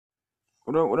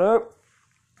What up, what up?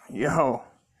 Yo,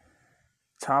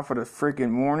 top of the freaking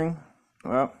morning.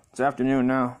 Well, it's afternoon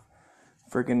now.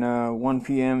 Freaking 1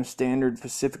 p.m. Standard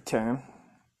Pacific Time.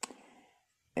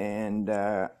 And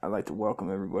I'd like to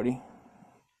welcome everybody.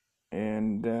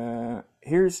 And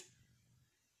here's,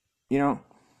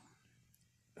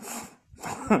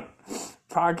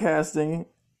 podcasting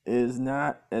is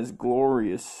not as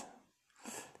glorious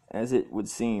as it would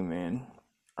seem, man.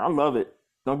 I love it.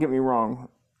 Don't get me wrong.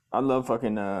 I love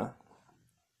fucking,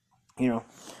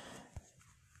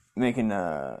 making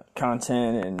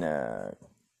content and,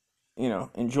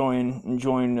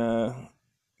 enjoying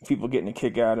people getting a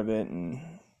kick out of it. And,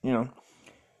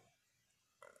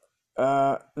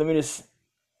 I'm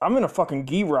in a fucking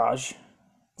garage.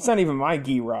 It's not even my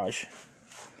garage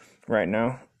right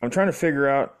now. I'm trying to figure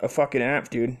out a fucking app,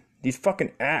 dude. These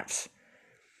fucking apps.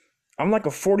 I'm like a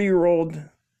 40-year-old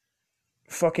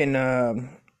fucking,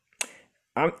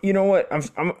 I'm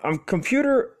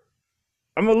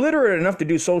illiterate enough to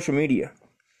do social media.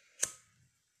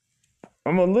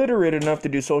 But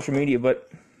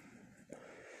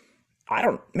I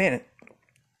don't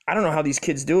know how these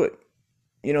kids do it.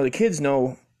 The kids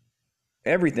know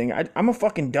everything. I'm a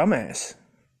fucking dumbass.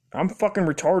 I'm fucking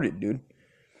retarded, dude.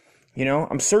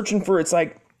 I'm searching for, it's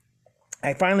like,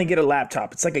 I finally get a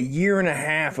laptop. It's like a year and a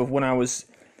half of when I was,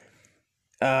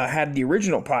 had the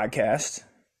original podcast.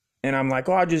 And I'm like,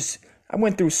 I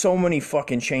went through so many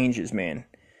fucking changes, man.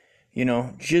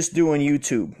 Just doing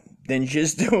YouTube, then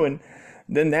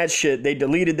that shit, they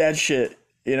deleted that shit,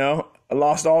 I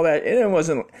lost all that. And it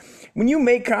wasn't, when you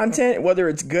make content, whether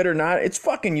it's good or not, it's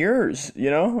fucking yours,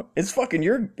 it's fucking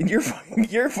your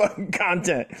fucking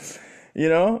content,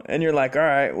 and you're like, all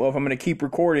right, well, if I'm going to keep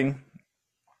recording,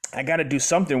 I got to do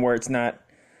something where it's not,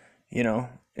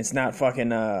 it's not fucking,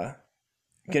 going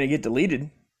to get deleted.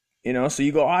 So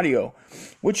you go audio,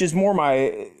 which is more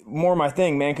my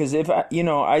thing, man. Because if I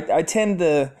tend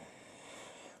to,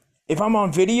 if I'm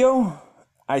on video,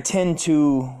 I tend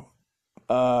to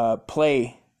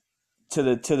play to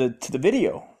the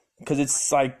video, because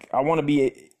it's like I want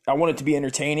it to be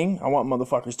entertaining. I want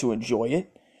motherfuckers to enjoy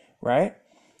it, right?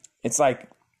 It's like,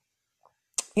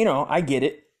 I get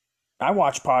it. I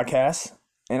watch podcasts,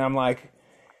 and I'm like,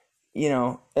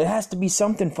 it has to be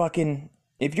something fucking.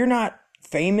 If you're not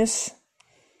famous,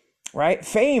 right?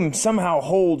 Fame somehow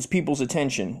holds people's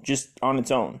attention just on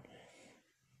its own.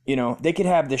 They could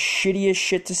have the shittiest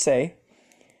shit to say,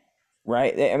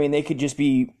 right? They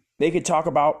could talk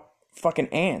about fucking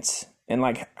ants and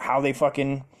like how they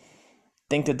fucking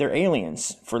think that they're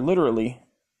aliens for literally,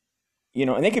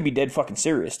 and they could be dead fucking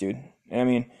serious, dude. Now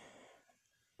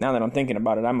that I'm thinking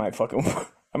about it, I might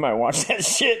watch that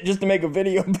shit just to make a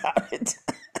video about it.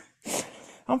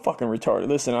 I'm fucking retarded.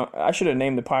 Listen, I should have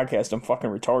named the podcast "I'm fucking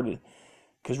retarded,"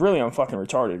 because really, I'm fucking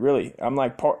retarded. Really, I'm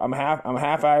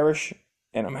half Irish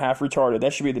and I'm half retarded.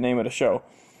 That should be the name of the show.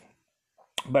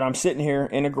 But I'm sitting here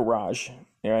in a garage.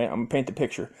 All right, I'm gonna paint the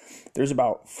picture. There's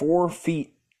about 4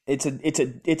 feet. It's a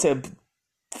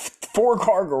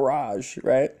 4-car garage,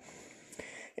 right?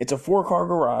 It's a 4-car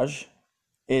garage.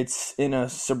 It's in a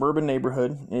suburban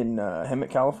neighborhood in Hemet,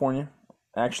 California.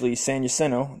 Actually, San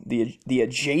Jacinto, the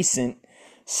adjacent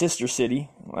sister city,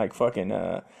 like fucking,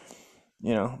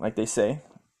 like they say.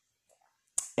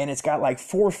 And it's got like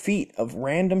 4 feet of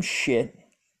random shit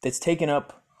that's taken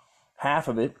up half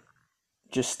of it,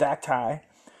 just stacked high.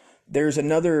 There's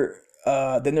another,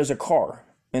 then there's a car,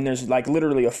 and there's like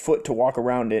literally a foot to walk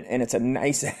around it, and it's a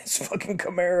nice ass fucking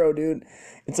Camaro, dude.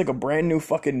 It's like a brand new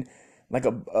fucking, like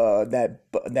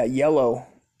that yellow,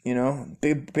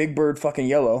 big bird fucking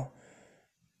yellow,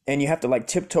 and you have to like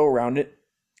tiptoe around it.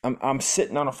 I'm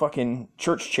sitting on a fucking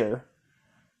church chair,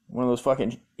 one of those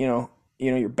fucking,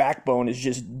 your backbone is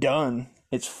just done.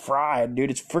 It's fried, dude.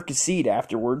 It's fricasseed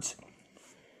afterwards,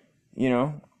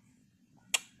 and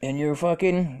you're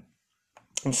fucking,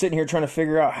 I'm sitting here trying to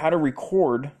figure out how to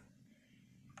record.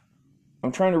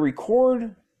 I'm trying to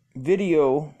record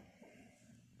video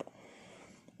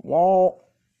while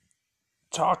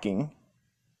talking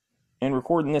and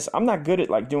recording this. I'm not good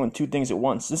at like doing two things at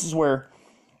once. This is where,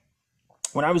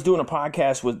 when I was doing a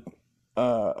podcast with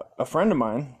a friend of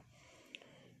mine,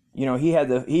 he had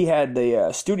the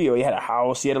studio. He had a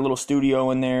house. He had a little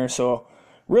studio in there. So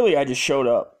really, I just showed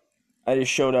up.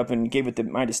 And gave it the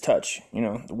Midas touch.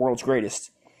 The world's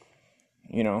greatest.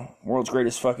 World's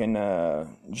greatest fucking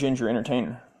ginger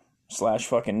entertainer /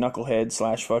 fucking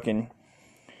knucklehead / fucking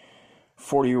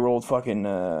 40-year-old fucking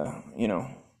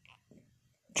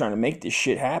trying to make this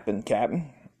shit happen,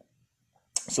 Captain.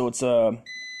 So it's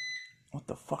what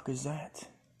the fuck is that?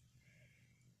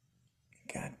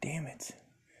 God damn it.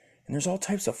 And there's all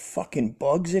types of fucking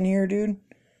bugs in here, dude.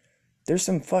 There's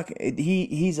some fucking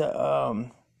he's the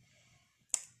other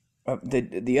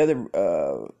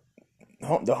the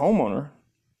homeowner,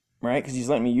 right? Because he's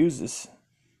letting me use this,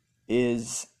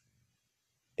 is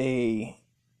a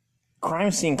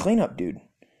crime scene cleanup dude.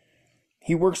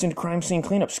 He works in crime scene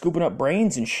cleanup, scooping up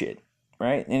brains and shit,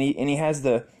 right? And he has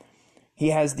the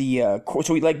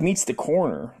so he like meets the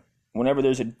coroner whenever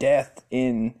there's a death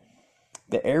in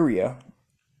the area.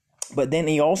 But then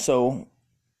he also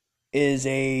is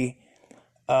he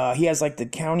has like the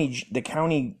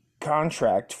county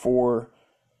contract for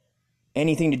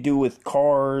anything to do with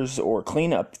cars or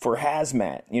cleanup for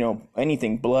hazmat,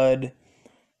 anything, blood,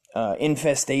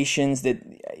 infestations,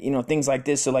 that, things like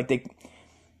this. So like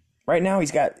right now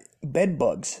he's got bed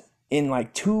bugs in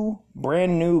like 2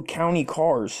 brand new county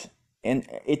cars, and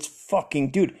it's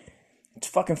fucking, dude, it's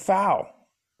fucking foul,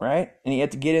 right? And he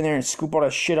had to get in there and scoop all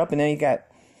that shit up, and then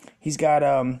he's got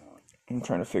I'm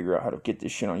trying to figure out how to get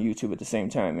this shit on YouTube at the same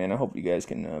time, man. I hope you guys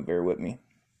can bear with me.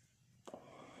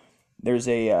 There's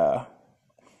a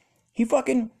he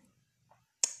fucking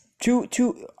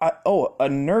a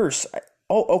nurse.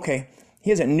 Oh, okay. He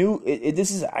has a new.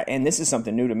 This is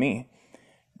something new to me.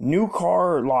 New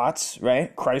car lots,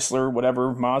 right? Chrysler,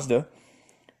 whatever, Mazda.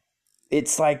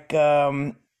 It's like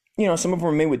some of them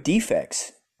are made with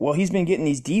defects. Well, he's been getting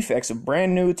these defects of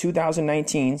brand new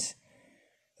 2019s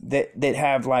that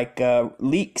have like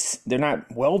leaks. They're not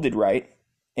welded right,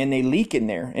 and they leak in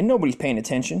there, and nobody's paying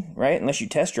attention, right? Unless you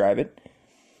test drive it.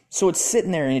 So it's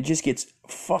sitting there, and it just gets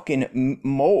fucking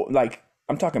mold. Like,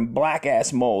 I'm talking black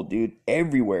ass mold, dude,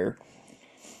 everywhere.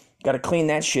 Got to clean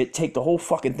that shit, take the whole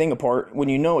fucking thing apart. When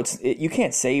you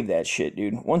can't save that shit,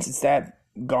 dude. Once it's that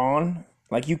gone,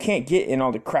 like, you can't get in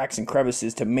all the cracks and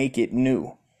crevices to make it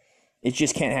new. It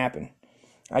just can't happen.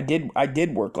 I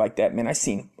did work like that, man. I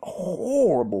seen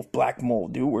horrible black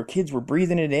mold, dude, where kids were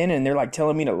breathing it in, and they're like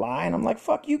telling me to lie, and I'm like,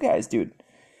 fuck you guys, dude.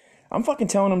 I'm fucking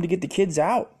telling them to get the kids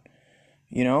out.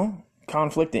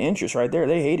 Conflict of interest right there.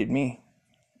 They hated me.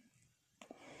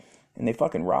 And they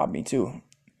fucking robbed me too.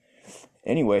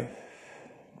 Anyway,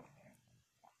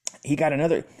 he got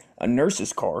a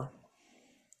nurse's car.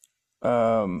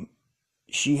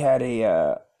 She had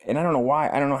and I don't know why,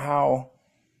 I don't know how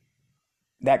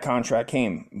that contract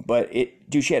came, but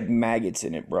she had maggots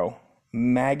in it, bro.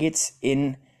 Maggots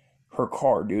in her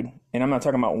car, dude. And I'm not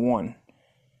talking about one.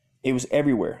 It was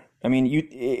everywhere. I mean,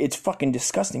 it's fucking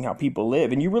disgusting how people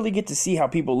live. And you really get to see how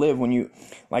people live when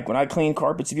when I clean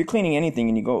carpets, if you're cleaning anything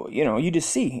and you go, you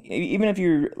just see, even if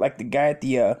you're like the guy at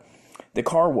the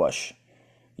car wash,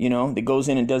 that goes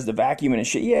in and does the vacuuming and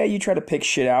shit. Yeah, you try to pick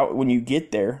shit out when you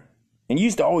get there. And you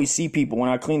used to always see people when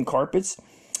I cleaned carpets,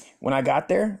 when I got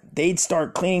there, they'd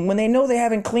start cleaning when they know they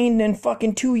haven't cleaned in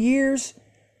fucking 2 years.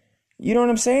 You know what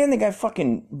I'm saying? They got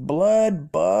fucking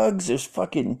blood, bugs, there's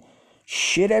fucking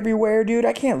shit everywhere, dude.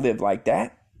 I can't live like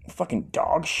that. Fucking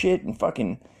dog shit and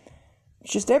fucking,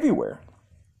 it's just everywhere.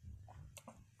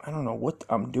 I don't know what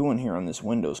I'm doing here on this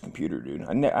Windows computer, dude.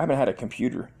 I haven't had a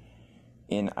computer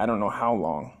in I don't know how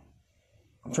long.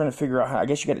 I'm trying to figure out how. I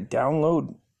guess you got to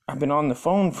download. I've been on the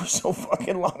phone for so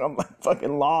fucking long. I'm like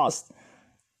fucking lost.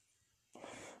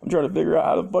 I'm trying to figure out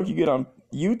how the fuck you get on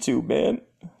YouTube, man.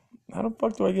 How the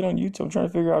fuck do I get on YouTube? I'm trying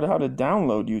to figure out how to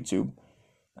download YouTube.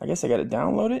 I guess I got to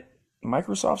download it.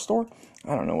 Microsoft Store?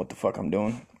 I don't know what the fuck I'm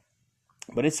doing.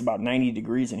 But it's about 90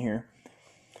 degrees in here.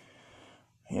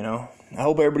 I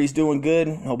hope everybody's doing good.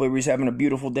 I hope everybody's having a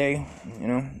beautiful day.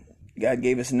 God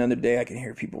gave us another day. I can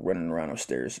hear people running around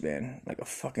upstairs, man. Like a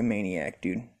fucking maniac,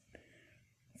 dude.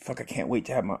 Fuck, I can't wait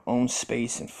to have my own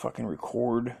space and fucking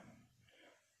record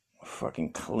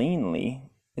fucking cleanly.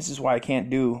 This is why I can't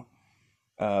do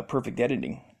perfect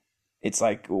editing. It's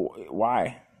like,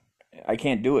 why? I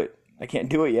can't do it. I can't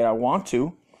do it yet. I want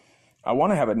to. I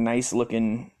want to have a nice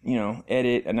looking,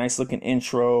 edit, a nice looking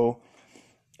intro,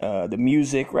 the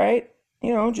music, right?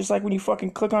 Just like when you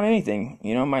fucking click on anything,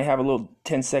 might have a little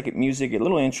 10-second music, a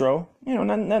little intro,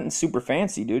 nothing super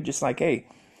fancy, dude. Just like, hey,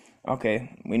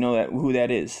 okay, we know who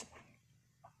that is,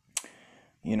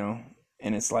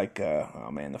 and it's like, oh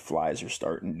man, the flies are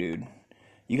starting, dude.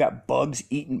 You got bugs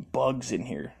eating bugs in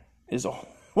here. There's a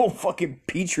whole fucking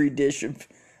petri dish of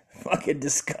fucking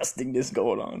disgustingness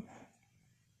going on.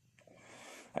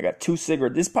 I got 2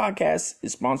 cigarettes. This podcast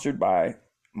is sponsored by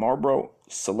Marlboro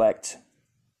Select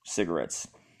cigarettes.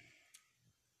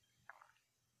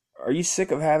 Are you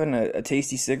sick of having a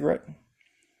tasty cigarette?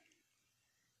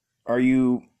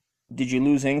 Did you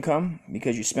lose income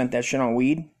because you spent that shit on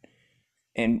weed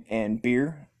and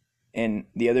beer and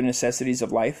the other necessities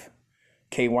of life?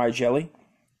 KY jelly?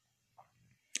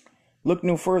 Look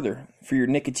no further for your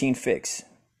nicotine fix.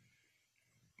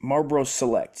 Marlboro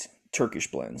Select Turkish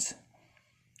blends.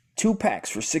 2 packs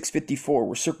for $6.54,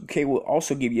 where Circle K will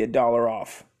also give you $1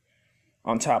 off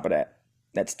on top of that.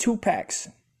 That's 2 packs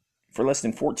for less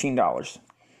than $14.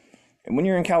 And when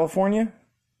you're in California,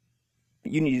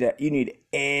 you need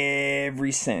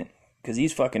every cent, because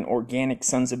these fucking organic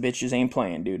sons of bitches ain't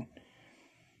playing, dude.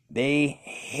 They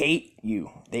hate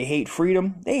you. They hate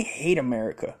freedom. They hate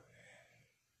America.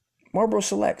 Marlboro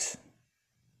Selects.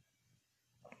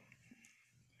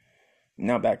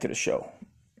 Now back to the show.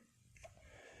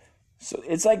 So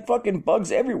it's like fucking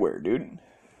bugs everywhere, dude.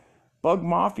 Bug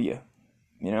mafia,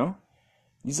 you know?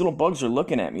 These little bugs are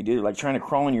looking at me, dude, like trying to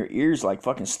crawl in your ears like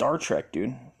fucking Star Trek,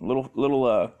 dude. Little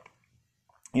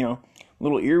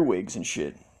earwigs and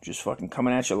shit. Just fucking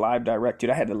coming at you live direct, dude.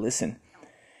 I had to listen.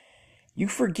 You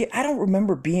forget, I don't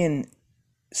remember being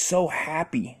so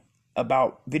happy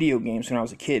about video games when I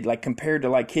was a kid, like compared to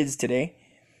like kids today.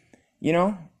 You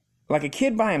know? Like a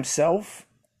kid by himself,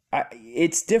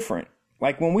 it's different.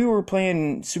 Like when we were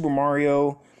playing Super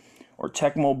Mario or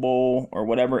Tecmo Bowl or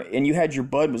whatever, and you had your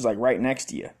bud was like right next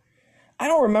to you. I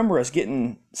don't remember us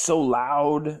getting so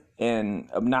loud and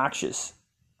obnoxious.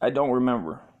 I don't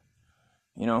remember.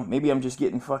 You know, maybe I'm just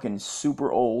getting fucking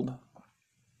super old.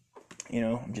 You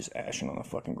know, I'm just ashing on the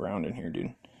fucking ground in here,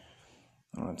 dude.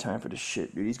 I don't have time for this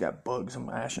shit, dude. He's got bugs. I'm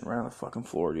ashing right on the fucking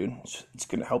floor, dude. It's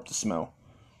gonna help the smell.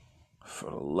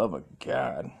 For the love of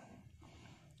God.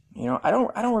 You know, I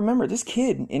don't remember this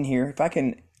kid in here. If I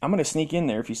can, I'm gonna sneak in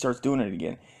there if he starts doing it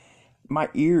again. My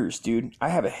ears, dude. I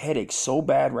have a headache so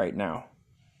bad right now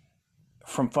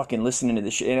from fucking listening to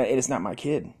this shit. And it's not my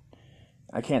kid.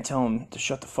 I can't tell him to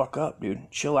shut the fuck up, dude.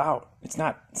 Chill out. It's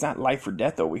not life or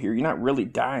death over here. You're not really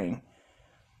dying.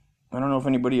 I don't know if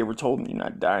anybody ever told him you're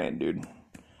not dying, dude.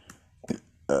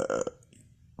 You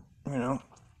know.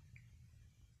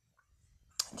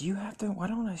 Do you have to? Why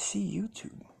don't I see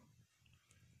YouTube?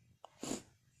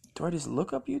 Do I just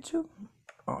look up YouTube?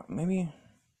 Oh, maybe.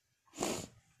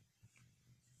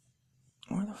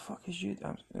 Where the fuck is you?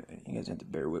 You guys have to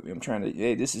bear with me. I'm trying to.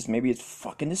 Hey, this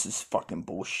is fucking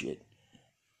bullshit.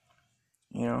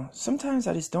 You know, sometimes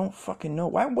I just don't fucking know.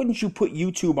 Why wouldn't you put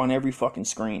YouTube on every fucking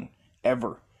screen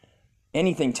ever?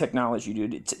 Anything technology,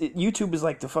 dude. YouTube is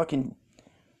like the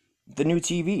new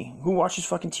TV. Who watches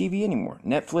fucking TV anymore?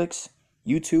 Netflix,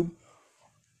 YouTube.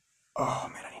 Oh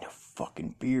man, I need a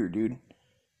fucking beer, dude.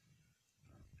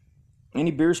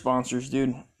 Any beer sponsors,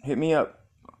 dude? Hit me up.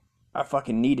 I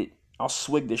fucking need it. I'll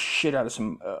swig the shit out of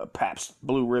some Pabst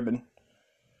Blue Ribbon.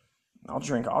 I'll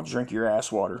drink your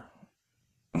ass water.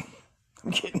 I'm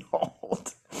getting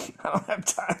old. I don't have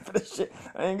time for this shit.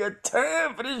 I ain't got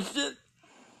time for this shit.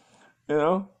 You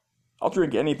know? I'll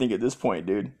drink anything at this point,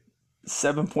 dude.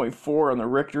 7.4 on the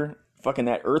Richter. Fucking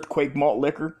that earthquake malt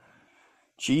liquor.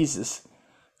 Jesus.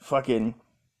 Fucking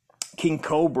King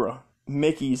Cobra.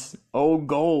 Mickey's. Old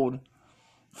Gold.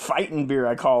 Fighting beer,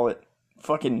 I call it.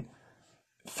 Fucking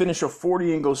finish a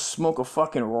 40 and go smoke a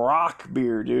fucking rock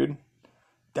beer, dude.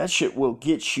 That shit will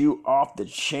get you off the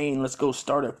chain. Let's go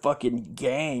start a fucking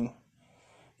gang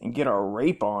and get our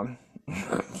rape on.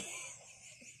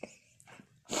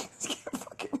 Let's get a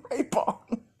fucking rape on.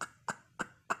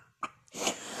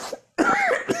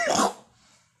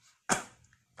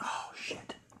 Oh,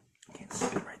 shit. I can't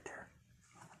spit right there.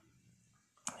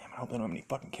 Damn, I hope they don't have any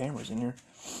fucking cameras in here.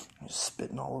 I'm just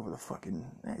spitting all over the fucking...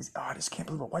 I just can't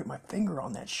believe I wiped my finger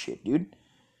on that shit, dude.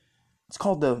 It's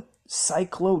called the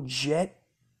Cyclojet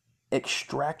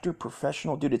Extractor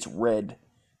Professional. Dude, it's red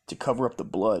to cover up the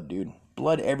blood, dude.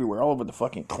 Blood everywhere, all over the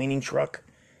fucking cleaning truck.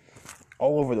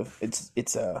 All over the... It's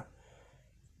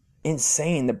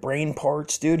insane, the brain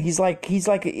parts, dude. He's like,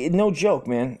 no joke,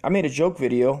 man. I made a joke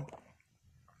video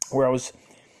where I was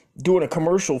doing a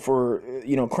commercial for,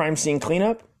 crime scene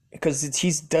cleanup. Because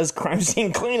he does crime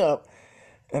scene cleanup.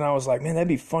 And I was like, man, that'd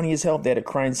be funny as hell if they had a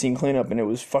crime scene cleanup and it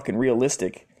was fucking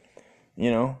realistic.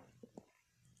 You know?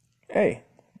 Hey.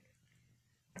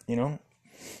 You know?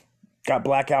 Got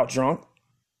blackout drunk.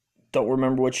 Don't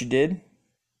remember what you did.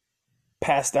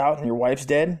 Passed out and your wife's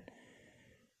dead.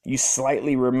 You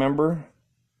slightly remember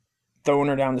throwing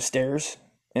her down the stairs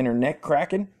and her neck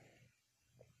cracking.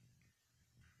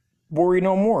 Worry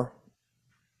no more.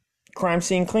 Crime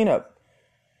scene cleanup.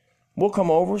 We'll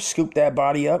come over, scoop that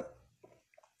body up,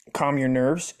 calm your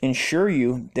nerves, ensure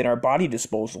you that our body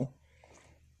disposal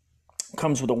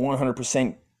comes with a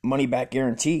 100% money-back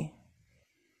guarantee.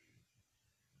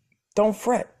 Don't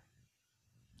fret.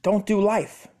 Don't do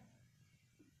life.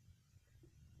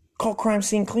 Call Crime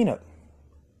Scene Cleanup.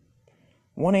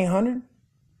 1-800?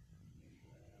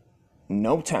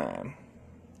 No time.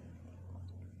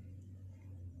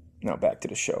 Now back to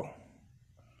the show.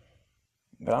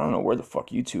 But I don't know where the fuck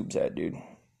YouTube's at, dude.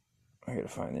 I gotta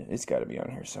find it. It's gotta be on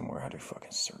here somewhere. How do I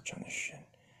fucking search on this shit?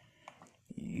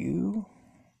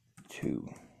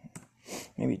 YouTube.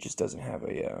 Maybe it just doesn't have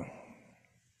a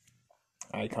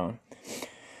icon.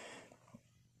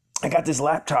 I got this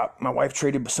laptop. My wife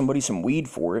traded somebody some weed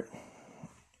for it.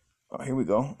 Oh, here we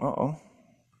go. Uh-oh.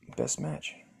 Best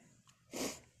match.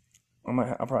 I'll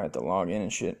probably have to log in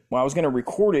and shit. Well, I was going to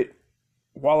record it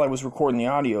while I was recording the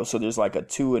audio, so there's like a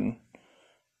 2 and,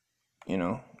 you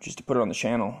know, just to put it on the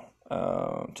channel,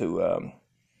 to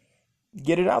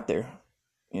get it out there.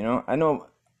 You know, I know,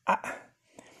 I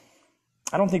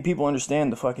don't think people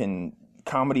understand the fucking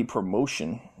comedy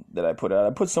promotion that I put out.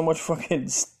 I put so much fucking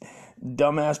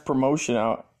dumbass promotion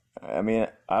out. I mean,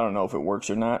 I don't know if it works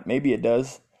or not. Maybe it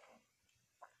does.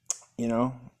 You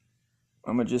know,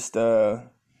 I'm gonna just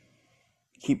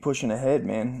keep pushing ahead,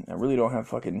 man. I really don't know.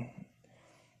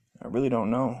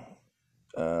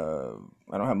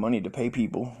 I don't have money to pay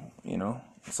people, you know.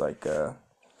 It's like, you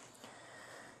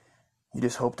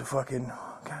just hope to fucking,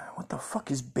 God, what the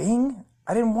fuck is Bing?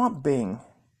 I didn't want Bing.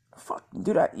 Fuck,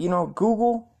 dude,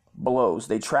 Google blows.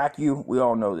 They track you. We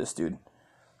all know this, dude.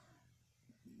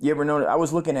 You ever know, I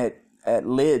was looking at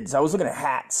lids. I was looking at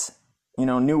hats, you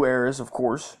know, New Eras, of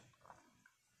course.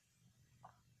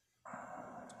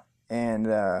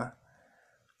 And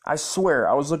I swear,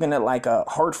 I was looking at like a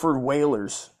Hartford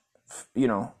Whalers, you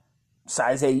know,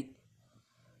 size 8.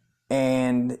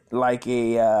 And like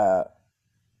a,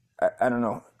 I don't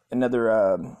know,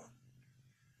 another,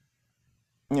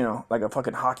 you know, like a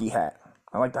fucking hockey hat.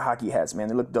 I like the hockey hats, man.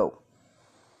 They look dope.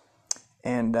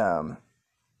 And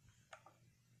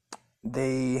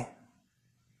they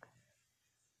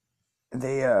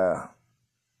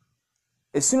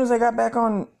as soon as I got back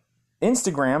on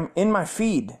Instagram, in my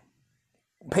feed,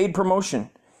 paid promotion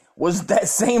was that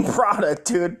same product,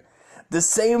 dude. The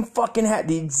same fucking hat,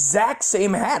 the exact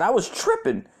same hat. I was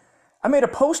tripping. I made a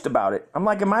post about it. I'm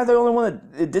like, am I the only one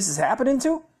that this is happening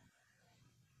to?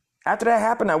 After that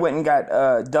happened, I went and got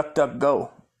DuckDuckGo.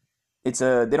 It's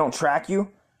they don't track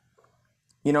you,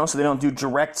 you know, so they don't do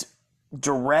direct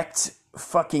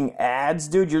fucking ads,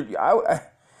 dude.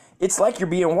 It's like you're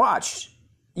being watched.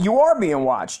 You are being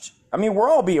watched. I mean, we're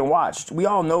all being watched. We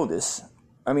all know this.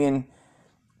 I mean,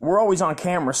 we're always on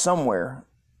camera somewhere.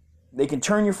 They can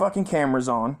turn your fucking cameras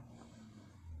on.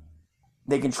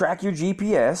 They can track your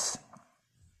GPS.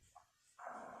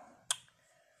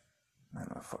 I'm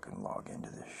gonna fucking log into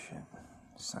this shit.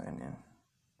 Sign in.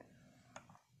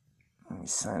 Let me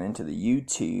sign into the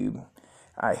YouTube.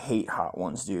 I hate Hot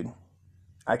Ones, dude.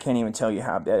 I can't even tell you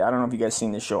how. I don't know if you guys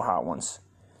seen this show, Hot Ones.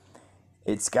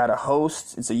 It's got a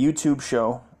host. It's a YouTube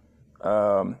show.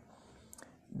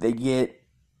 They get,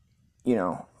 you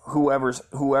know, whoever's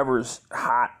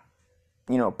hot,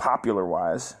 you know, popular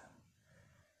wise.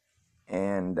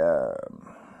 And let's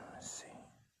see.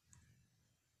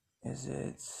 Is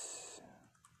it?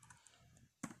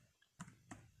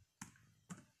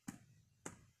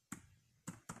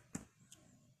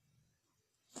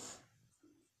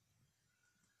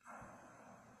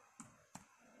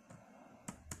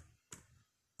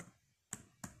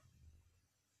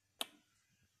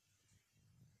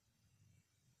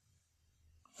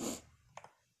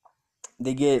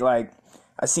 They get like,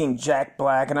 I seen Jack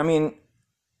Black, and I mean,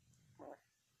 what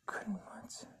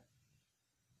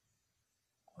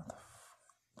the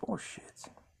bullshit?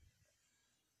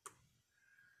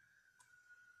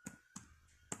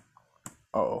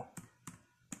 Uh-oh.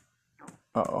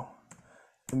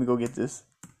 Let me go get this.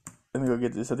 I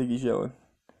think he's yelling.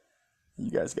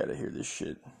 You guys gotta hear this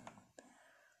shit.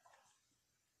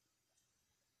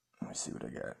 Let me see what I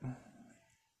got.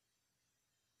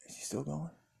 Is he still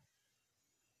going?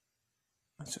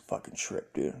 That's a fucking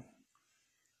trip, dude.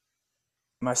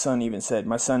 My son even said,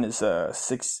 my son is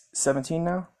 17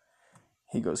 now.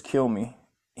 He goes, kill me.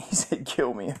 He said,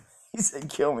 kill me. He said,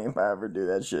 kill me if I ever do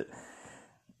that shit.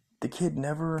 The kid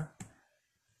never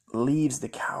leaves the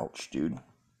couch, dude.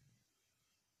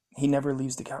 He never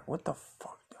leaves the couch. What the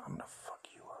fuck? I'm gonna fuck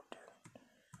you up,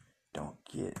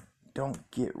 dude. Don't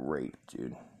get raped,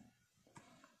 dude.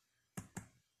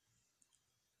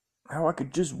 How I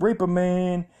could just rape a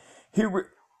man. You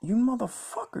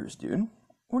motherfuckers, dude.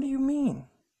 What do you mean?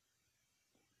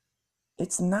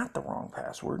 It's not the wrong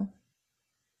password.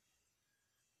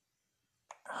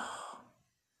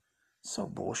 So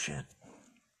bullshit.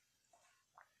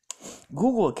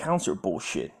 Google accounts are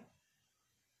bullshit.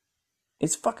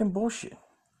 It's fucking bullshit.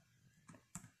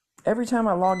 Every time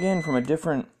I log in from a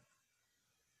different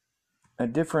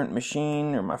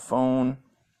machine or my phone,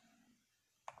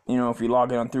 You know, if you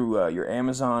log on through your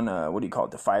Amazon, what do you call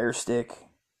it, the Fire Stick?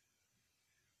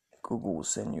 Google will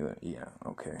send you yeah,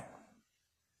 okay.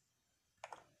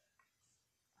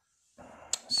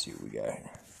 Let's see what we got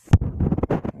here.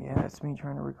 Yeah, that's me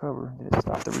trying to recover. Did it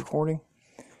stop the recording?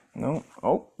 No.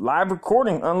 Oh, live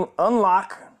recording.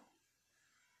 Unlock.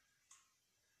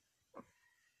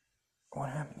 What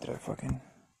happened? Did I fucking...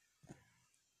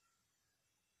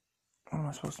 What am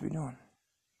I supposed to be doing?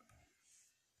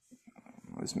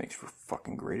 This makes for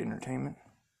fucking great entertainment.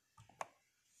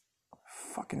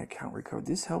 Fucking account recovery.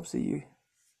 This helps that you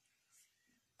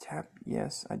tap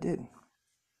yes. I did.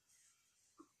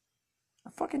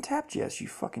 I fucking tapped yes, you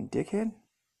fucking dickhead.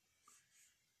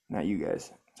 Not you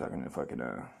guys. I'm talking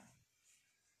to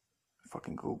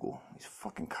fucking Google. These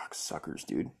fucking cocksuckers,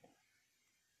 dude.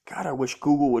 God, I wish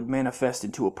Google would manifest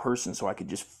into a person so I could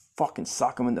just fucking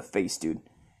sock him in the face, dude.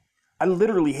 I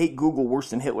literally hate Google worse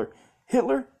than Hitler.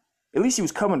 Hitler, at least he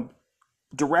was coming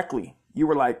directly. You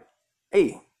were like,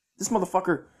 hey, this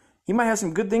motherfucker, he might have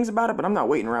some good things about it, but I'm not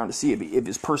waiting around to see if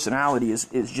his personality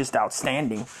is just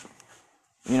outstanding.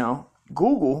 You know,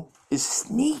 Google is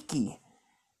sneaky.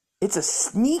 It's a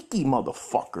sneaky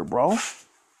motherfucker, bro.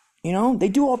 You know, they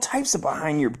do all types of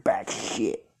behind your back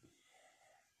shit.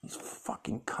 These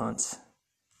fucking cunts.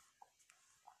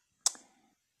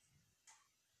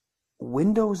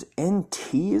 Windows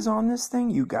NT is on this thing?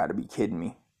 You gotta be kidding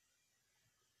me.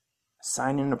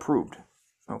 Sign in approved.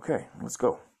 Okay, let's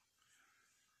go.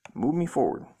 Move me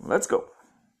forward. Let's go.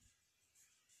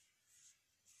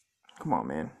 Come on,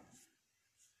 man.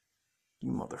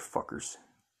 You motherfuckers.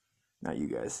 Not you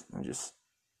guys.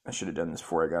 I should have done this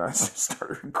before I got on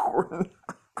started recording.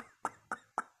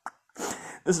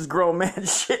 This is grown man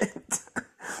shit.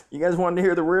 You guys wanted to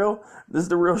hear the real? This is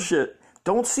the real shit.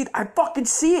 Don't see it. I fucking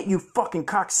see it, you fucking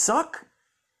cocksuck.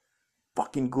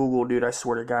 Fucking Google, dude. I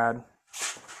swear to God.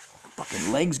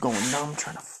 Fucking legs going numb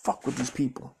trying to fuck with these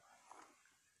people.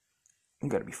 You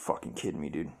gotta be fucking kidding me,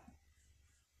 dude.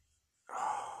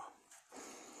 Oh.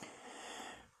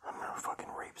 I'm gonna fucking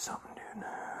rape something, dude.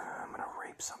 I'm gonna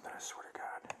rape something, I swear to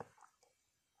God.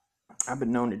 I've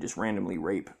been known to just randomly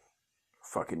rape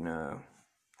fucking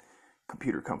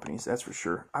computer companies, that's for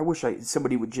sure. I wish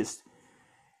somebody would just...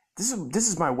 This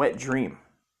is my wet dream.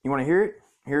 You want to hear it?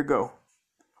 Here it go.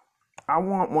 I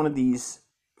want one of these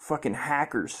fucking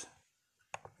hackers,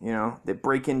 you know, that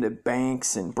break into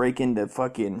banks and break into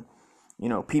fucking, you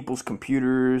know, people's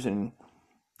computers, and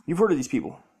you've heard of these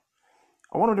people.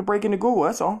 I want them to break into Google,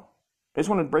 that's all. I just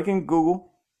want to break into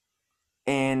Google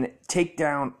and take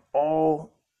down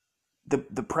all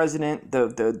the president,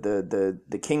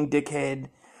 the king dickhead,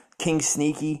 king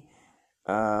sneaky,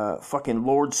 fucking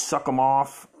Lord suck 'em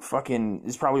off, fucking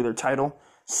is probably their title,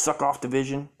 suck off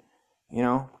division, you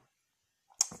know,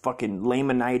 fucking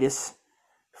lamanitis,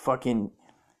 fucking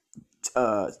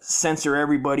censor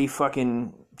everybody,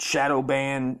 fucking shadow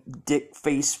ban, dick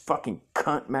face, fucking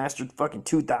cunt master, fucking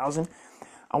 2000.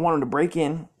 I want them to break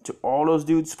in to all those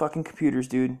dudes' fucking computers,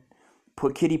 dude,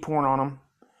 put kiddie porn on them,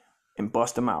 and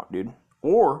bust them out, dude.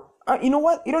 Or, you know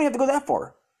what? You don't have to go that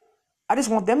far. I just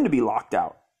want them to be locked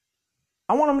out.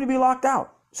 I want them to be locked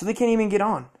out so they can't even get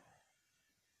on.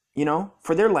 You know,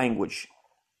 for their language.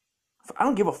 I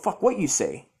don't give a fuck what you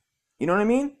say. You know what I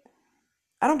mean?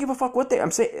 I don't give a fuck what I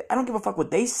don't give a fuck what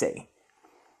they say.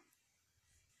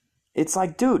 It's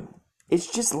like, dude,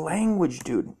 it's just language,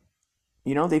 dude.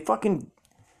 You know, they fucking...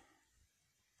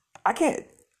 I can't...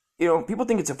 You know, people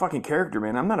think it's a fucking character,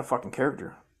 man. I'm not a fucking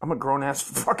character. I'm a grown-ass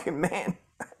fucking man.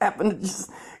 I happen to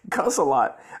just cuss a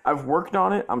lot. I've worked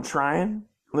on it. I'm trying.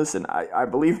 Listen, I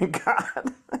believe in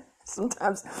God.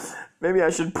 Sometimes maybe I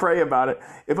should pray about it.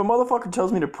 If a motherfucker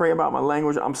tells me to pray about my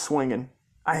language, I'm swinging.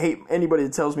 I hate anybody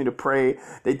that tells me to pray.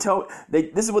 This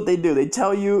is what they do. They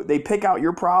tell you, they pick out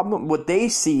your problem, what they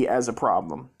see as a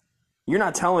problem. You're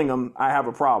not telling them I have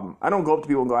a problem. I don't go up to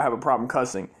people and go, I have a problem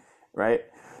cussing, right?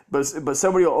 But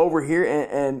somebody will overhear,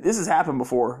 and this has happened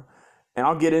before, and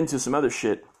I'll get into some other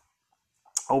shit.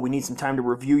 Oh, we need some time to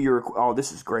review oh,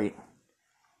 this is great.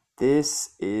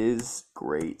 This is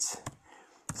great.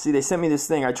 See, they sent me this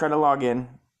thing. I try to log in,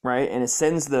 right? And it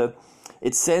says,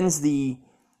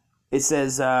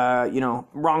 you know,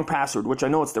 wrong password, which I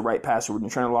know it's the right password. You're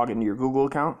trying to log into your Google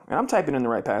account. And I'm typing in the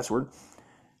right password.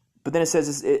 But then it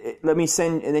says, let me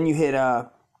send, and then you hit,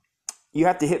 you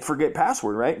have to hit forget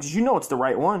password, right? Because you know it's the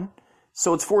right one.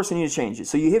 So it's forcing you to change it.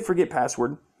 So you hit forget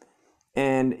password.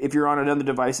 And if you're on another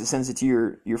device, it sends it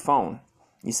to your phone.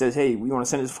 He says, hey, we want to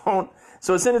send his phone.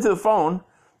 So it sent it to the phone.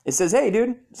 It says, hey,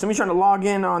 dude, somebody's trying to log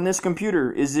in on this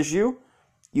computer. Is this you?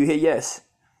 You hit yes.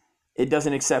 It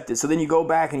doesn't accept it. So then you go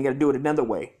back and you got to do it another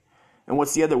way. And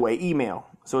what's the other way? Email.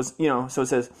 So it's, so it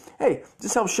says, hey,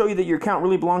 this helps show you that your account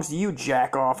really belongs to you,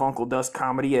 jack off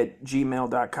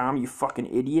uncledustcomedy@gmail.com, you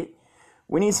fucking idiot.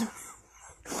 We need some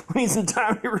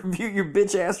time to review your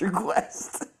bitch ass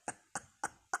request.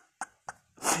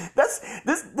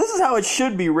 This is how it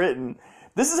should be written.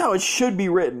 This is how it should be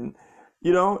written.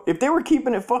 If they were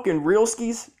keeping it fucking real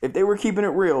skis, if they were keeping it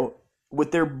real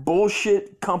with their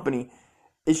bullshit company,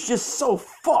 it's just so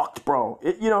fucked, bro.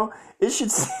 It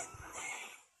should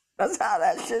that's how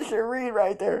that shit should read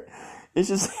right there. It's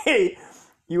just, hey,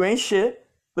 you ain't shit.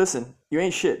 Listen, you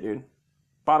ain't shit, dude.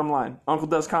 Bottom line, Uncle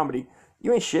Does Comedy.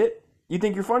 You ain't shit. You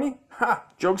think you're funny? Ha!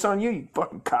 Joke's on you, you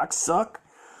fucking cocksuck.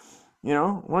 Why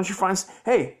don't you why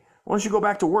don't you go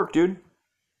back to work, dude?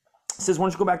 It says, why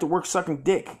don't you go back to work sucking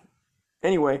dick?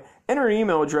 Anyway, enter an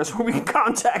email address where we can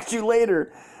contact you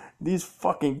later. These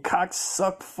fucking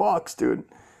cocksuck fucks, dude.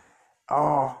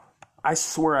 Oh, I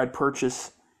swear I'd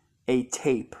purchase a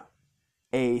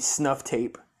snuff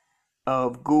tape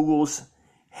of Google's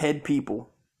head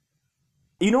people.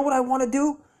 You know what I want to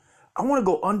do? I want to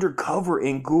go undercover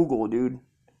in Google, dude.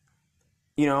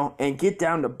 And get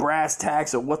down to brass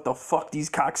tacks of what the fuck these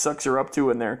cocksucks are up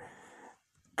to in there.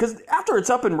 Because after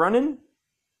it's up and running,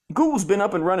 Google's been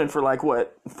up and running for like,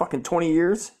 what, fucking 20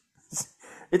 years?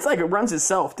 It's like it runs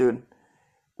itself, dude.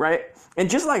 Right? And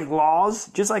just like laws,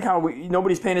 just like how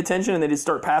nobody's paying attention and they just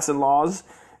start passing laws,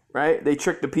 right? They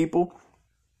trick the people.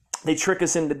 They trick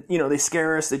us into, they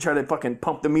scare us. They try to fucking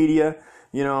pump the media,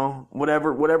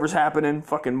 whatever's happening.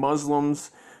 Fucking Muslims,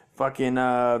 fucking,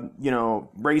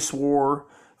 race war,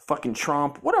 fucking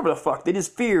Trump, whatever the fuck. They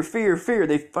just fear.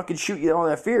 They fucking shoot you all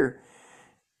that fear.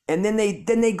 And then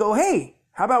they go, hey,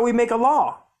 how about we make a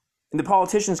law? And the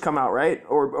politicians come out, right?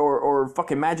 Or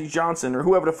fucking Magic Johnson or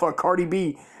whoever the fuck, Cardi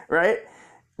B, right?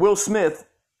 Will Smith,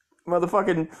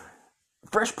 motherfucking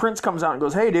Fresh Prince comes out and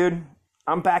goes, hey, dude,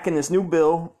 I'm backing this new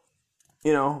bill,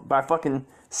 by fucking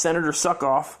Senator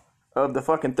Suckoff of the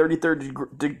fucking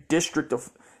 33rd District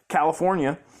of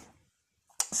California,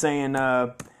 saying,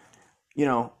 we're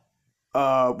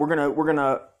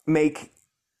gonna make,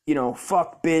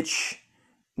 fuck, bitch,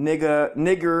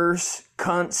 niggers,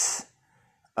 cunts,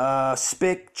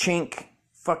 spick, chink,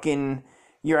 fucking,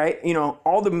 you're right,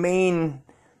 all the main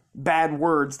bad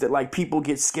words that like people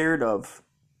get scared of,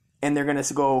 and they're gonna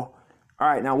go, all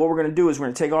right, now what we're gonna do is we're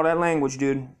gonna take all that language,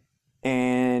 dude,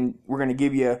 and we're gonna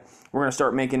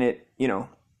start making it,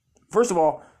 first of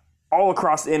all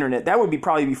across the internet. That would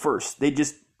probably be first. They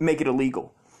just make it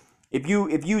illegal. If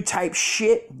you type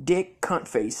shit, dick, cunt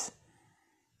face,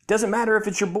 doesn't matter if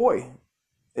it's your boy.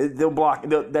 They'll block.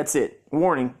 That's it.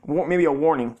 Warning. Maybe a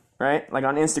warning, right? Like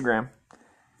on Instagram.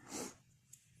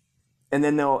 And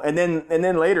then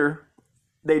then later,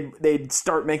 they'd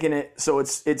start making it so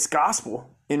it's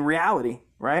gospel in reality,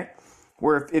 right?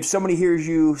 Where if somebody hears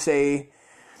you say,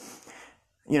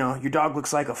 your dog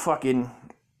looks like a fucking,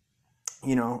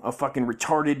 a fucking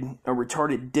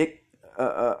retarded dick,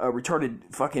 a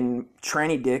retarded fucking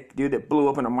tranny dick, dude, that blew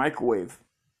up in a microwave,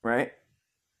 right?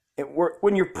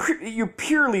 When you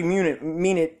purely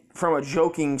mean it from a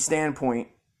joking standpoint,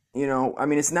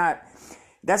 it's not.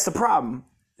 That's the problem.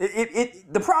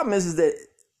 The problem is that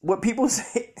what people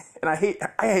say, and I hate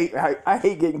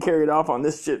getting carried off on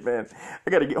this shit, man.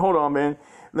 Hold on, man.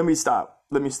 Let me stop.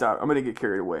 I'm gonna get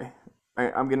carried away.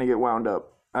 I'm gonna get wound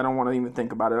up. I don't want to even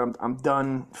think about it. I'm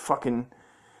done.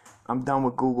 I'm done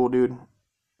with Google, dude.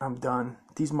 I'm done.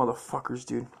 These motherfuckers,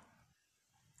 dude.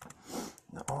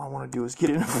 All I want to do is get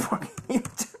into fucking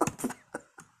YouTube.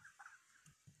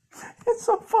 It's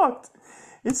so fucked.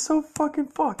 It's so fucking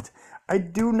fucked. I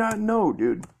do not know,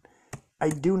 dude. I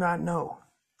do not know.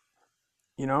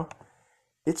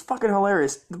 It's fucking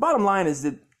hilarious. The bottom line is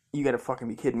that you gotta fucking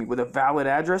be kidding me. With a valid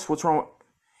address, what's wrong?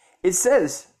 It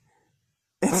says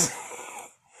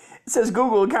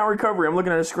Google account recovery. I'm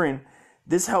looking at a screen.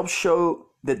 This helps show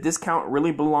that this account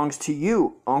really belongs to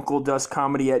you,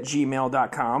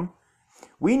 uncledustcomedy@gmail.com.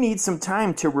 We need some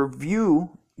time to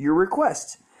review your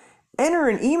request. Enter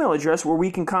an email address where we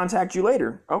can contact you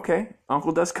later. Okay,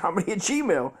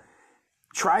 uncledustcomedy@gmail.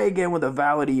 Try again with a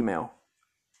valid email.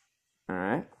 All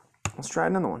right, let's try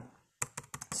another one.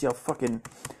 See how fucking.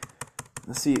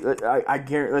 Let's see. I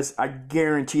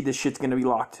guarantee this shit's gonna be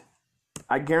locked.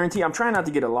 I guarantee. I'm trying not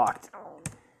to get it locked.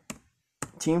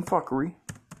 Team Fuckery.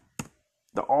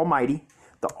 The almighty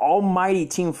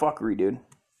Team Fuckery, dude.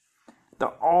 The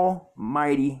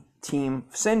almighty team.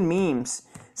 Send memes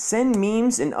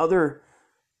and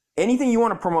anything you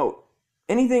want to promote.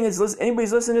 Anybody's listening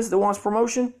to this that wants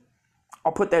promotion,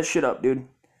 I'll put that shit up, dude.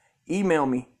 Email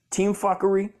me,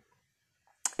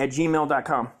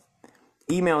 teamfuckery@gmail.com.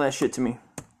 Email that shit to me.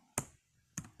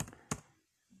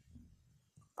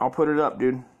 I'll put it up,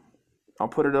 dude. I'll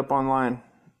put it up online.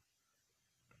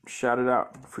 Shout it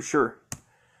out for sure.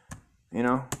 You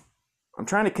know, I'm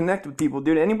trying to connect with people,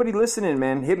 dude. Anybody listening,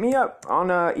 man, hit me up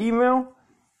on email.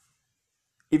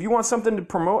 If you want something to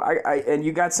promote, and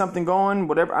you got something going,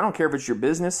 whatever. I don't care if it's your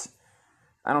business.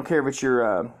 I don't care if it's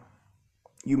your,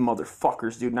 you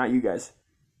motherfuckers, dude. Not you guys.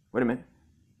 Wait a minute.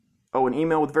 Oh, an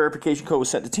email with verification code was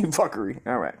sent to Team Fuckery.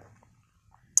 All right.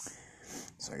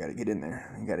 So I got to get in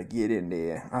there. I got to get in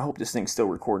there. I hope this thing's still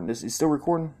recording. Is it still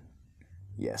recording?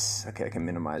 Yes. Okay, I can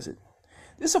minimize it.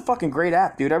 This is a fucking great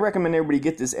app, dude. I recommend everybody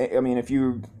get this. I mean, if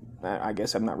you... I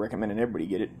guess I'm not recommending everybody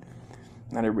get it.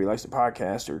 Not everybody likes to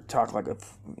podcast or talk like a...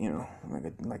 You know,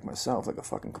 like myself, like a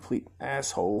fucking complete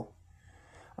asshole.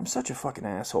 I'm such a fucking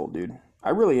asshole, dude. I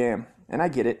really am. And I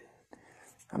get it.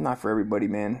 I'm not for everybody,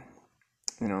 man.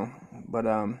 You know, but,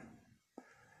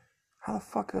 how the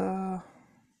fuck, I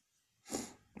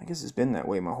guess it's been that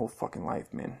way my whole fucking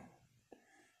life, man.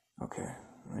 Okay.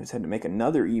 I just had to make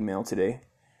another email today.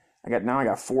 I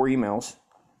got 4 emails.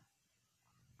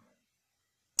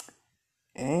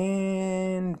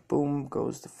 And boom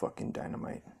goes the fucking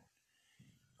dynamite.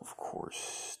 Of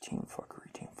course. Team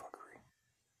Fuckery.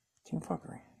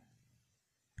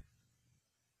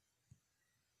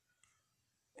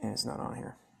 And it's not on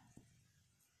here.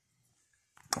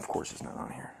 Of course it's not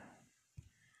on here.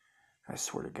 I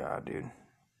swear to God, dude.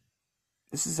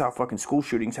 This is how fucking school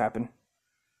shootings happen.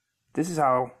 This is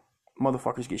how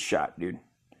motherfuckers get shot, dude.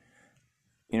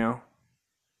 You know?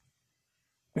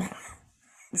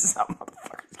 This is how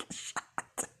motherfuckers get shot.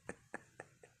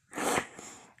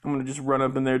 I'm gonna just run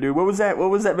up in there, dude. What was that?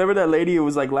 Remember that lady? It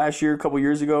was like last year, a couple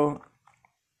years ago.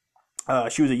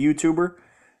 She was a YouTuber.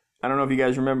 I don't know if you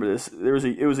guys remember this. It was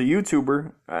a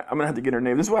YouTuber. I'm gonna have to get her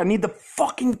name. This is why I need the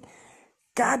fucking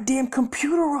goddamn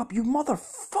computer up, you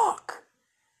motherfuck.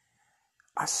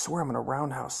 I swear I'm gonna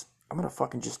roundhouse. I'm gonna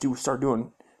fucking just start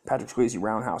doing Patrick Swayze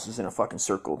roundhouses in a fucking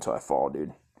circle until I fall,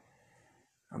 dude.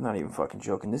 I'm not even fucking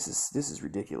joking. This is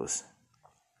ridiculous.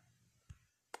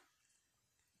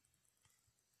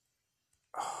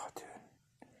 Oh, dude.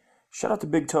 Shout out to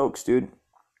Big Tokes, dude.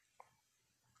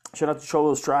 Shout out to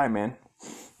Cholos Try, man.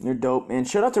 They're dope, man.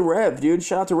 Shout out to Rev, dude.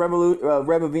 Shout out to Rev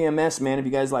of VMS, man. If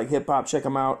you guys like hip hop, check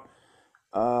them out.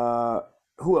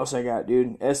 Who else I got,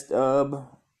 dude? S-Dub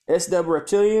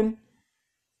Reptilian.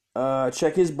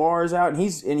 Check his bars out, and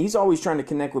he's always trying to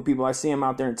connect with people. I see him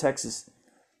out there in Texas,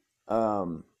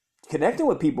 connecting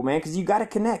with people, man, because you got to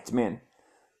connect, man.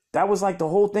 That was like the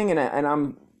whole thing, and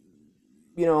I'm,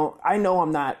 you know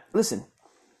I'm not. Listen,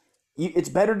 it's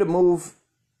better to move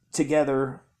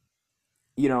together.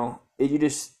 You know,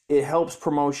 it helps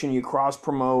promotion. You cross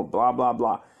promote, blah blah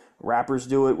blah. Rappers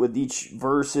do it with each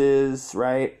verses,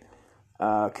 right?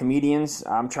 Comedians,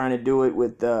 I'm trying to do it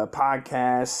with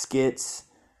podcasts, skits.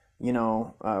 You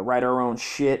know, write our own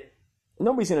shit.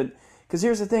 Nobody's gonna, because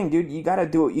here's the thing, dude. You gotta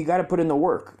do it. You gotta put in the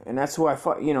work, and that's who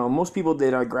most people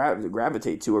that I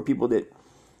gravitate to are people that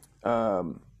are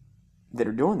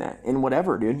doing that in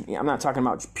whatever, dude. I'm not talking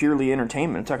about purely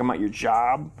entertainment. I'm talking about your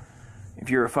job. If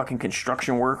you're a fucking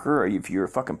construction worker, or if you're a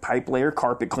fucking pipe layer,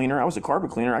 carpet cleaner. I was a carpet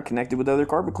cleaner. I connected with other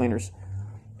carpet cleaners,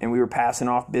 and we were passing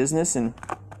off business, and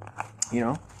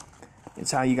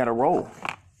it's how you gotta roll.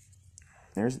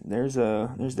 There's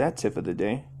that tip of the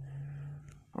day.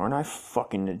 Aren't I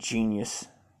fucking a genius?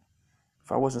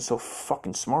 If I wasn't so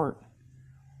fucking smart.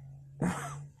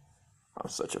 I'm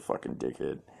such a fucking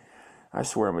dickhead. I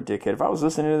swear I'm a dickhead. If I was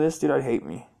listening to this, dude, I'd hate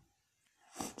me.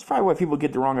 It's probably why people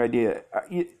get the wrong idea.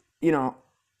 Let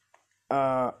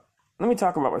me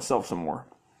talk about myself some more.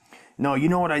 No, you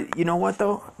know what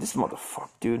though? This motherfucker,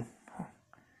 dude.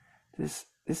 This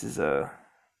is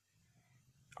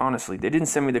honestly, they didn't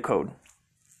send me the code.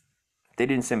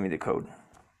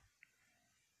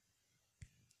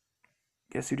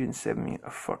 Guess who didn't send me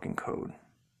a fucking code?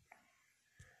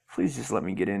 Please just let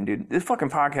me get in, dude. This fucking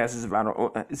podcast is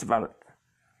about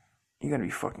you gotta be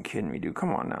fucking kidding me, dude.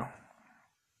 Come on now.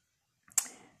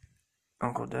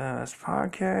 Uncle Das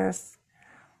podcast.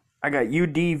 I got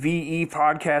UDVE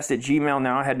podcast at Gmail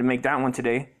now. I had to make that one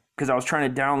today because I was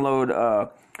trying to download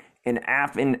an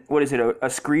app in, what is it, a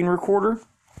screen recorder?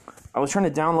 I was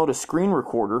trying to download a screen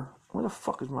recorder. Where the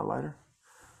fuck is my lighter?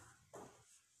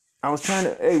 I was trying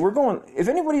to, hey, we're going, if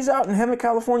anybody's out in Hemet,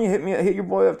 California, hit your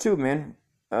boy up too, man.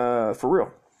 For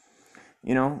real.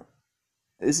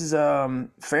 This is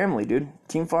family, dude.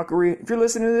 Team Fuckery. If you're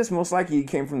listening to this, most likely you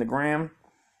came from the gram.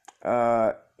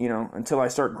 Until I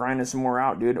start grinding some more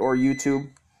out, dude, or YouTube.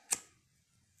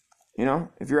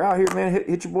 If you're out here, man,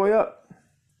 hit your boy up.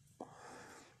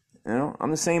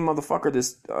 I'm the same motherfucker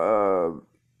that's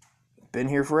been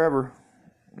here forever.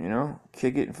 You know,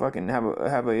 kick it and fucking have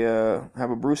a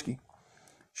brewski.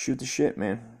 Shoot the shit,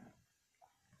 man.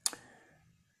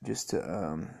 Just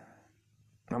to,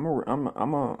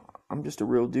 I'm just a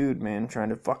real dude, man, trying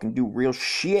to fucking do real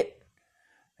shit.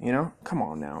 You know? Come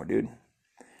on now, dude.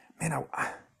 Man,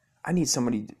 I need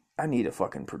somebody, I need a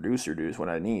fucking producer, dude, is what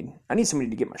I need. I need somebody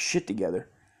to get my shit together.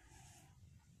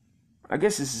 I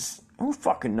guess this is, who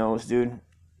fucking knows, dude?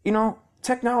 You know,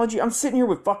 technology, I'm sitting here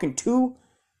with fucking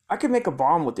I could make a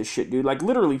bomb with this shit, dude. Like,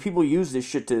 literally, people use this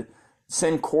shit to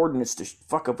send coordinates to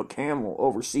fuck up a camel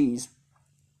overseas.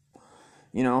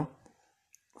 You know?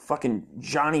 Fucking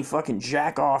Johnny fucking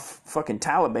jack off fucking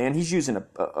Taliban. He's using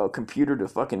a computer to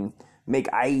fucking make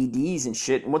IEDs and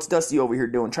shit. And what's Dusty over here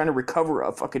doing? Trying to recover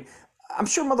a fucking... I'm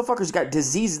sure motherfuckers got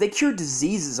diseases. They cure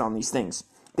diseases on these things.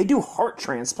 They do heart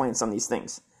transplants on these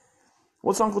things.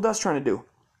 What's Uncle Dust trying to do?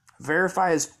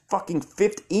 Verify his fucking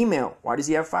 5th email. Why does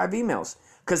he have 5 emails?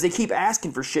 Because they keep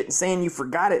asking for shit and saying you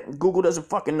forgot it and Google doesn't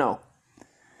fucking know.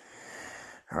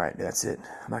 Alright, that's it.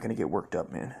 I'm not going to get worked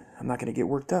up, man. I'm not going to get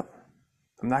worked up.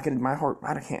 I'm not going to... My heart...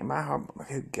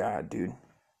 Good God, dude.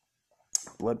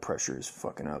 Blood pressure is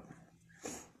fucking up.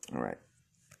 Alright.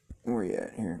 Where are you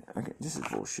at here? Okay, this is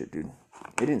bullshit, dude.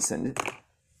 They didn't send it.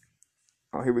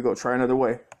 Oh, here we go. Try another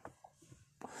way.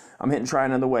 I'm hitting try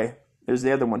another way. There's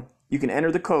the other one. You can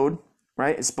enter the code,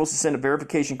 right? It's supposed to send a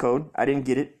verification code. I didn't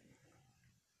get it.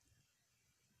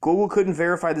 Google couldn't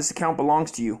verify this account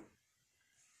belongs to you.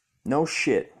 No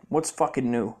shit. What's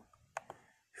fucking new?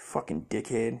 Fucking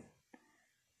dickhead.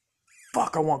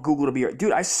 Fuck, I want Google to be...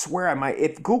 Dude, I swear I might...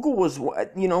 If Google was...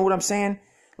 You know what I'm saying?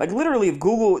 Like, literally, if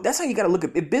Google... That's how you gotta look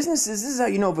at... If businesses... This is how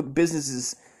you know if a business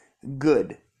is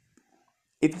good.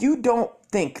 If you don't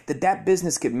think that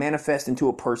business could manifest into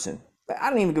a person... I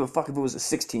don't even give a fuck if it was a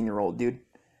 16-year-old, dude.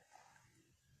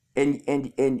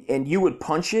 And you would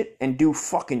punch it and do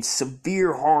fucking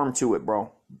severe harm to it,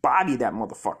 bro. Body that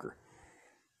motherfucker.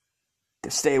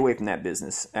 To stay away from that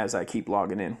business as I keep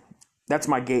logging in. That's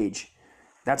my gauge.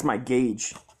 That's my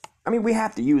gauge. I mean, we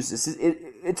have to use this.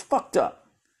 It's fucked up.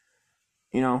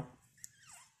 You know?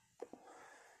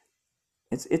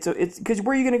 It's because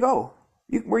where are you going to go?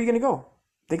 Where are you going to go?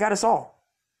 They got us all.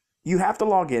 You have to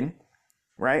log in.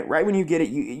 Right when you get it,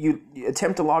 you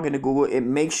attempt to log into Google. It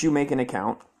makes you make an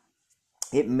account.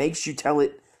 It makes you tell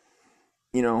it,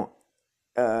 you know,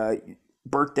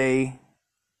 birthday,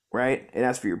 right? It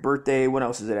asks for your birthday. What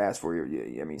else does it ask for?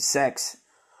 Sex.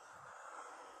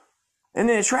 And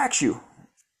then it tracks you.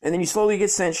 And then you slowly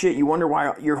get sent shit. You wonder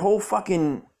why your whole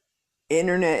fucking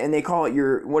internet, and they call it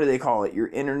what do they call it? Your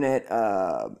internet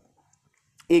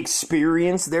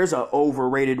experience. There's an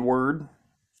overrated word.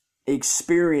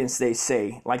 Experience, they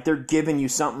say, like they're giving you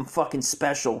something fucking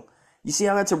special. You see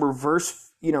how that's a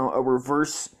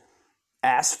reverse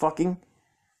ass fucking,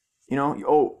 you know?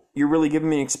 Oh, you're really giving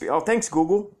me an experience. Oh, thanks,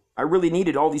 Google. I really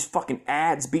needed all these fucking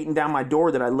ads beating down my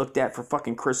door that I looked at for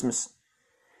fucking Christmas.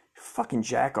 Fucking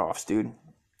jack-offs, dude.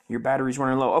 Your battery's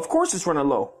running low. Of course it's running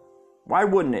low. Why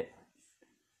wouldn't it?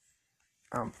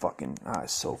 I'm fucking,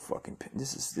 so fucking,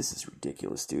 this is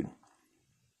ridiculous, dude.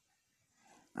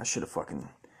 I should have fucking...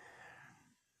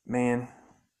 Man,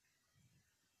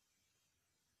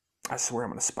 I swear I'm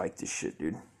gonna spike this shit,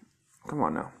 dude. Come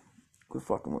on now. Quit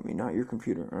fucking with me. Not your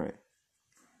computer. Alright.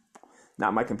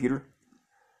 Not my computer.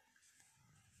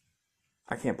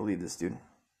 I can't believe this, dude.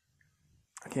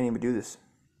 I can't even do this.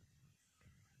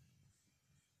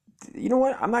 You know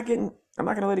what? I'm not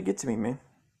gonna let it get to me, man.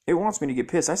 It wants me to get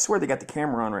pissed. I swear they got the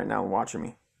camera on right now watching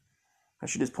me. I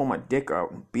should just pull my dick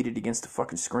out and beat it against the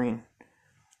fucking screen.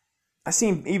 I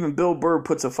seen even Bill Burr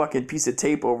puts a fucking piece of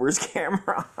tape over his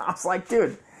camera. I was like,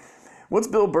 dude, what's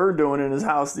Bill Burr doing in his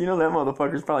house? You know that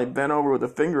motherfucker's probably bent over with a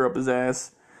finger up his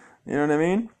ass. You know what I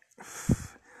mean?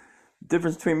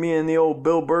 Difference between me and the old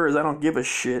Bill Burr is I don't give a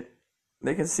shit.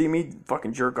 They can see me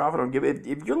fucking jerk off. I don't give it.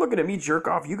 If you're looking at me jerk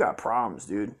off, you got problems,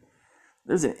 dude.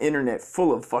 There's an internet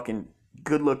full of fucking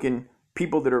good-looking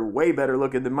people that are way better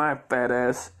looking than my fat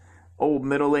ass, old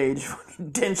middle-aged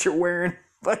denture-wearing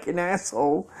fucking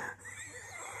asshole.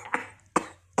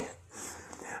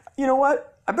 You know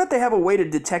what? I bet they have a way to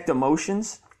detect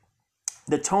emotions.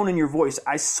 The tone in your voice,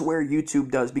 I swear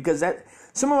YouTube does. Because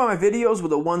some of my videos were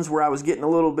the ones where I was getting a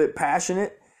little bit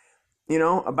passionate, you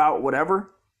know, about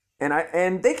whatever.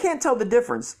 And they can't tell the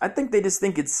difference. I think they just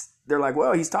think they're like,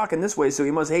 well, he's talking this way, so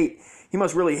he must hate. He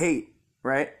must really hate,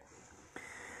 right?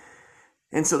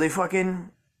 And so they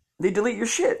delete your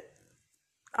shit.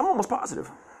 I'm almost positive.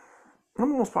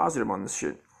 I'm almost positive on this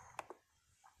shit.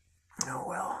 Oh,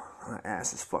 well. My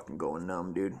ass is fucking going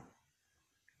numb, dude.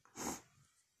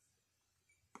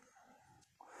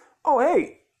 Oh,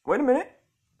 hey. Wait a minute.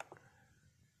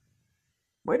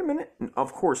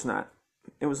 course not.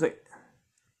 It was like,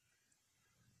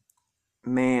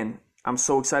 man, I'm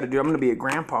so excited, dude. I'm going to be a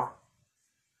grandpa.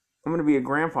 I'm going to be a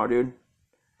grandpa, dude.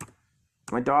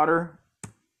 My daughter,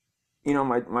 you know,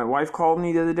 my wife called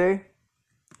me the other day,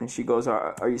 and she goes,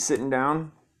 are you sitting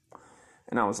down?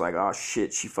 And I was like, oh,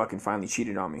 shit, she fucking finally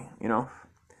cheated on me, you know?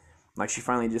 Like, she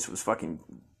finally just was fucking,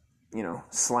 you know,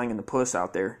 slanging the puss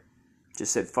out there.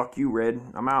 Just said, fuck you, Red.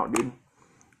 I'm out, dude.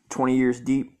 20 years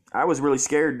deep. I was really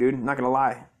scared, dude. Not gonna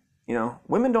lie. You know,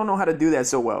 women don't know how to do that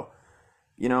so well.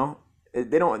 You know,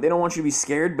 they don't want you to be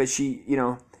scared, but you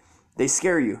know, they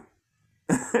scare you.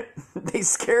 They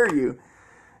scare you.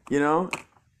 You know,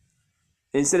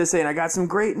 instead of saying, I got some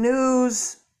great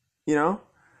news, you know,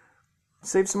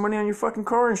 save some money on your fucking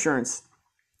car insurance.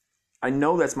 I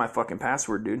know that's my fucking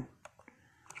password, dude.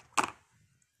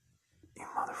 You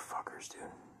motherfuckers, dude.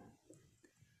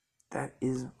 That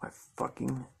is my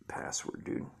fucking password,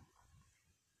 dude.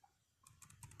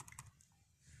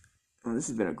 Well, this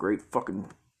has been a great fucking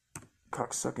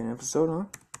cocksucking episode, huh?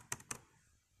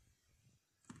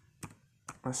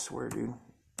 I swear, dude.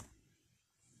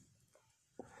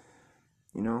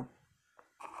 You know?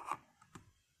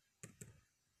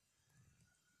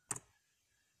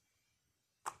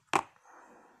 Let's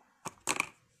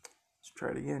try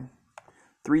it again.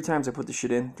 3 times I put the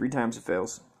shit in, 3 times it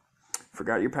fails.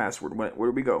 Forgot your password. Where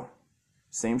do we go?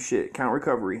 Same shit. Account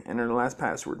recovery. Enter the last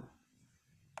password.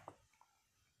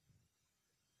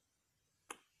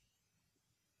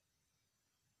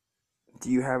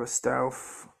 Do you have a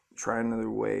Stauff? Try another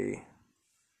way.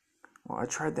 Well, I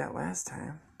tried that last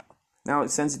time. Now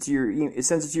it sends it to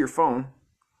your phone.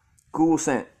 Google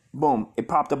sent. Boom. It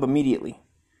popped up immediately.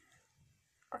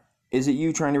 Is it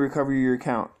you trying to recover your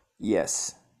account?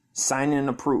 Yes. Sign in and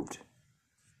approved.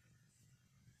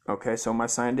 Okay, so am I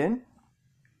signed in?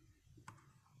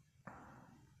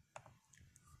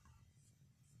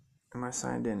 Am I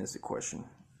signed in is the question.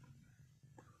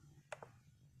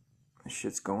 This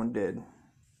shit's going dead.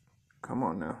 Come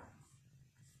on now.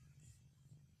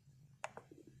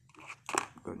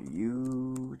 Go to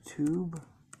YouTube.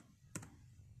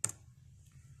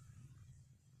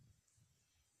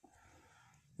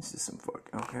 This is some fuck.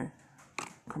 Okay.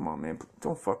 Come on, man.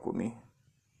 Don't fuck with me.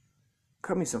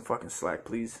 Cut me some fucking slack,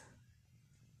 please.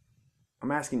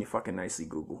 I'm asking you fucking nicely,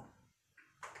 Google.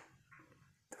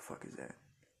 The fuck is that?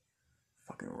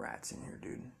 Fucking rats in here,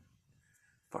 dude.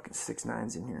 Fucking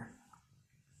 6ix9ines in here.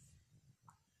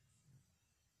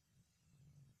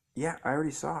 Yeah, I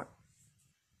already saw it.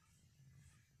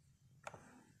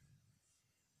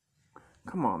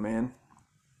 Come on, man.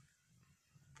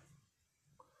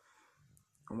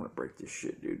 I'm gonna break this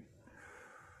shit, dude.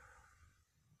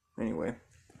 Anyway.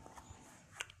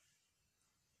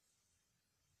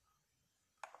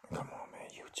 Come on, man.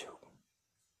 YouTube.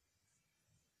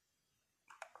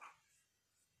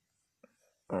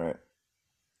 Alright.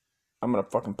 I'm gonna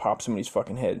fucking pop somebody's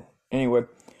fucking head. Anyway.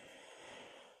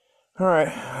 Alright.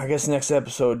 I guess next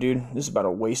episode, dude. This is about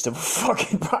a waste of a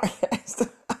fucking podcast.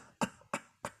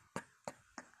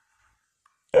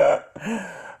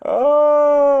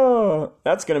 Oh,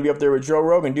 that's gonna be up there with Joe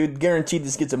Rogan, dude. Guaranteed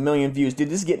this gets 1 million views, dude.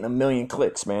 This is getting 1 million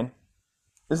clicks, man.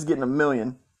 This is getting 1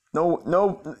 million.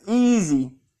 No,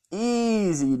 easy,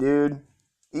 dude,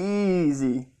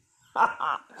 easy.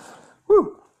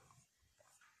 Woo.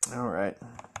 All right.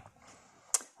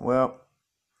 Well,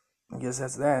 I guess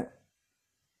that's that.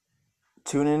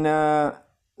 Tune in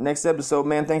next episode,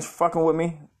 man. Thanks for fucking with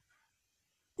me.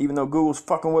 Even though Google's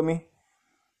fucking with me.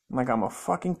 Like I'm a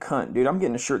fucking cunt, dude. I'm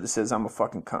getting a shirt that says I'm a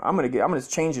fucking cunt. I'm gonna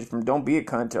change it from don't be a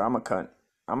cunt to I'm a cunt.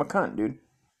 I'm a cunt, dude.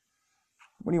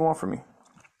 What do you want from me?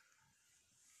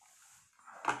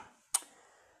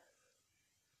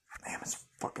 Damn, it's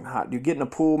fucking hot, dude. Get in the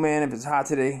pool, man, if it's hot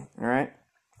today, alright?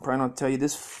 Probably not tell you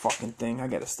this fucking thing. I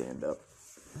gotta stand up.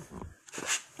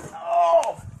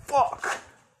 Oh, fuck.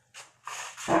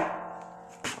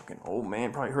 Fucking old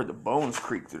man probably heard the bones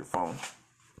creak through the phone.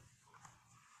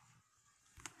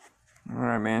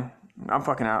 Alright, man. I'm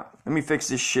fucking out. Let me fix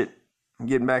this shit. I'm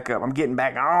getting back up. I'm getting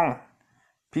back on.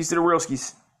 Peace to the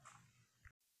realskis.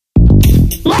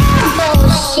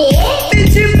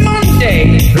 It's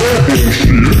Monday.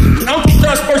 Uncle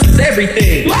Dust versus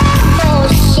everything.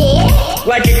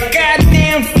 Like a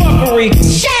goddamn fuckery.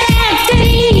 Shout out to the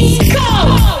East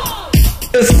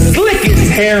Coast. The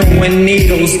slickest heroin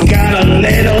needles got a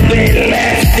little bit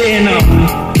left in them.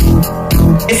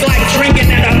 It's like drinking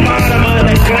at the bottom of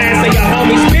the glass of your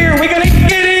homie's beer. We're gonna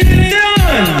get it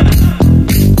done.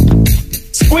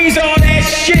 Squeeze all that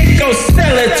shit, go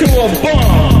sell it to a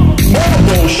bum. More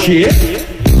bullshit.